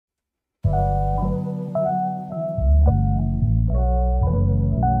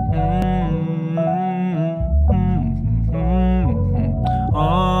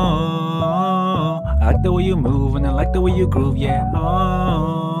like the way you groove, yeah.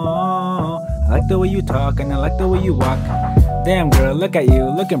 Oh, I like the way you talk and I like the way you walk. Damn girl, look at you,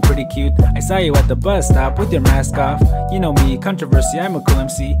 looking pretty cute. I saw you at the bus stop with your mask off. You know me, controversy, I'm a cool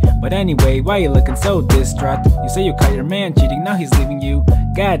MC. But anyway, why you looking so distraught? You say you caught your man cheating, now he's leaving you.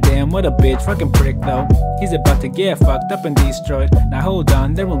 Goddamn, what a bitch, fucking prick though. He's about to get fucked up and destroyed. Now hold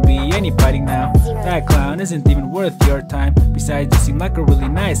on, there won't be any fighting now. That clown isn't even worth your time. Besides, you seem like a really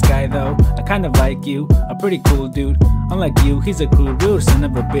nice guy though. I kind of like you, a pretty cool dude. Unlike you, he's a crude, rude son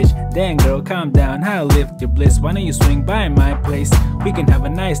of a bitch. Damn girl, calm down, I'll lift your bliss. Why don't you swing by my place? We can have a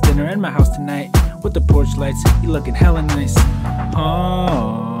nice dinner in my house tonight. With the porch lights, you looking hella nice.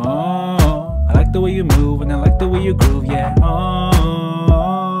 Oh, I like the way you move and I like the way you groove, yeah. Oh,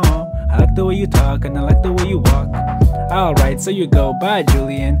 I like the way you talk and I like the way you walk. Alright, so you go by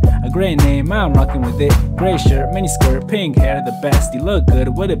Julian. A great name, I'm rocking with it. Gray shirt, mini skirt, pink hair, the best. You look good,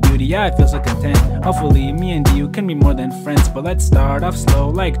 what a beauty, I feel so content. Hopefully me and you can be more than friends. But let's start off slow,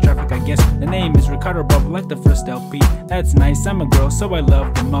 like traffic I guess. The name is Ricardo Bubble, like the first LP. That's nice, I'm a girl, so I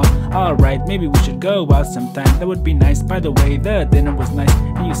love them all. Alright, maybe we should go out sometime. That would be nice, by the way, the dinner was nice.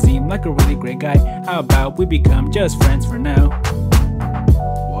 And you seem like a really great guy. How about we become just friends for now?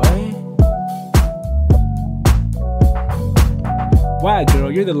 Wow girl,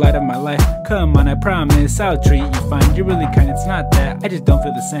 you're the light of my life. Come on, I promise I'll treat you fine. You're really kind, it's not that, I just don't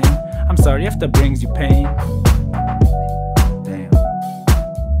feel the same. I'm sorry if that brings you pain. Damn.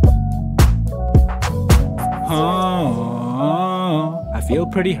 Oh, I feel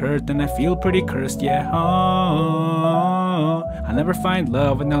pretty hurt and I feel pretty cursed, yeah. Oh, I'll never find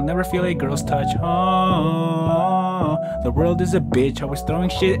love and I'll never feel a girl's touch. Oh, the world is a bitch, always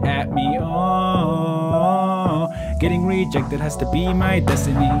throwing shit at me. Oh, getting rejected has to be my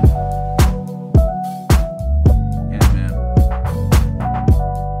destiny. Yeah, man.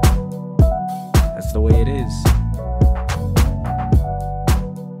 That's the way it is.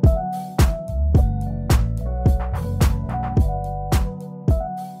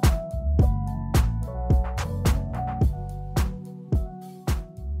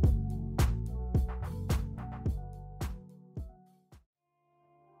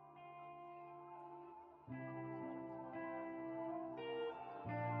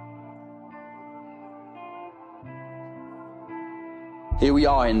 Here we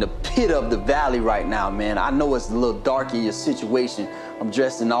are in the pit of the valley right now, man. I know it's a little dark in your situation. I'm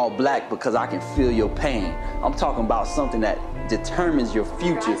dressed in all black because I can feel your pain. I'm talking about something that determines your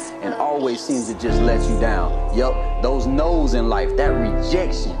future and always seems to just let you down. Yup, those no's in life, that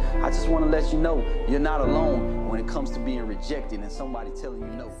rejection. I just want to let you know you're not alone when it comes to being rejected and somebody telling you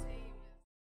no.